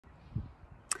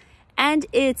And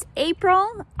it's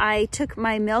April. I took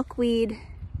my milkweed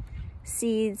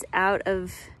seeds out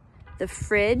of the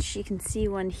fridge. You can see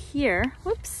one here.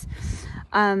 Whoops.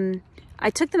 I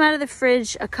took them out of the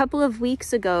fridge a couple of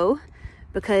weeks ago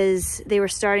because they were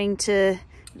starting to,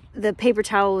 the paper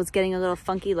towel was getting a little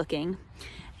funky looking.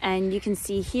 And you can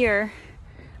see here,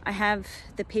 I have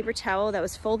the paper towel that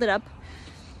was folded up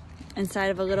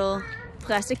inside of a little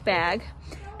plastic bag.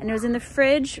 And it was in the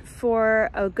fridge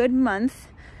for a good month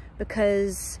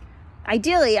because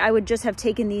ideally I would just have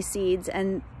taken these seeds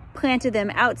and planted them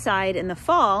outside in the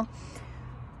fall.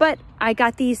 But I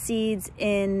got these seeds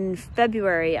in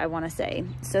February, I want to say.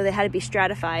 So they had to be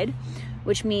stratified,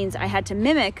 which means I had to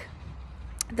mimic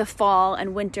the fall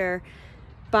and winter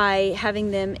by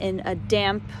having them in a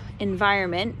damp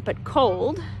environment, but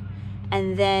cold.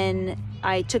 And then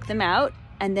I took them out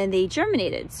and then they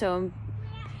germinated. So I'm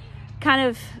kind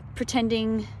of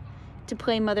pretending to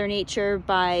play Mother Nature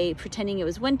by pretending it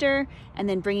was winter and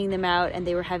then bringing them out, and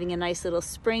they were having a nice little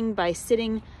spring by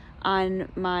sitting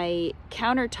on my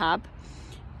countertop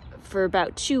for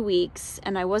about 2 weeks.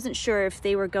 And I wasn't sure if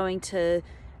they were going to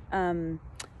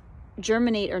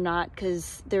germinate or not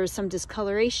because there was some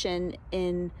discoloration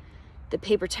in the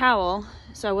paper towel.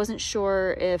 So I wasn't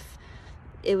sure if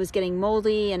it was getting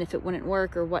moldy and if it wouldn't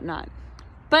work or whatnot.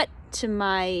 But to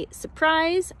my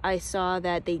surprise, I saw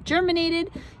that they germinated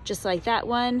just like that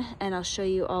one. And I'll show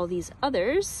you all these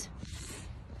others.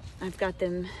 I've got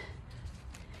them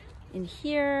in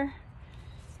here.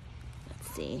 Let's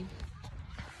see.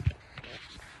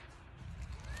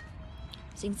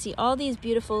 So you can see all these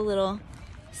beautiful little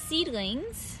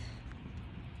seedlings.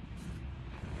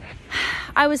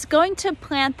 I was going to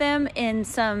plant them in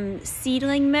some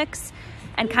seedling mix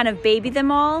and kind of baby them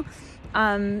all.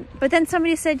 But then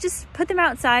somebody said, just put them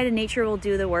outside and nature will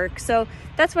do the work. So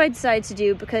that's what I decided to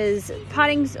do, because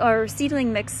potting or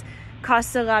seedling mix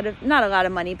costs a lot of, not a lot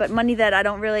of money, but money that I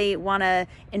don't really want to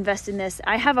invest in this.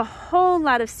 I have a whole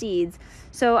lot of seeds,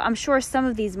 so I'm sure some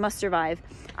of these must survive.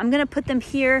 I'm going to put them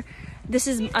here. This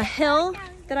is a hill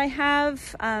that I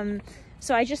have.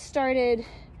 So I just started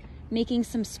making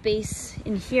some space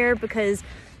in here because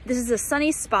this is a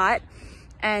sunny spot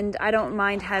and I don't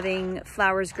mind having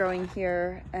flowers growing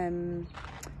here,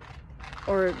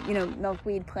 or, you know,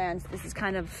 milkweed plants. This is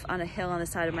kind of on a hill on the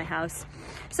side of my house.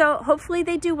 So hopefully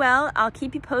they do well. I'll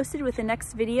keep you posted with the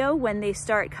next video when they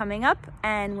start coming up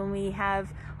and when we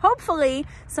have, hopefully,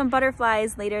 some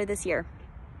butterflies later this year.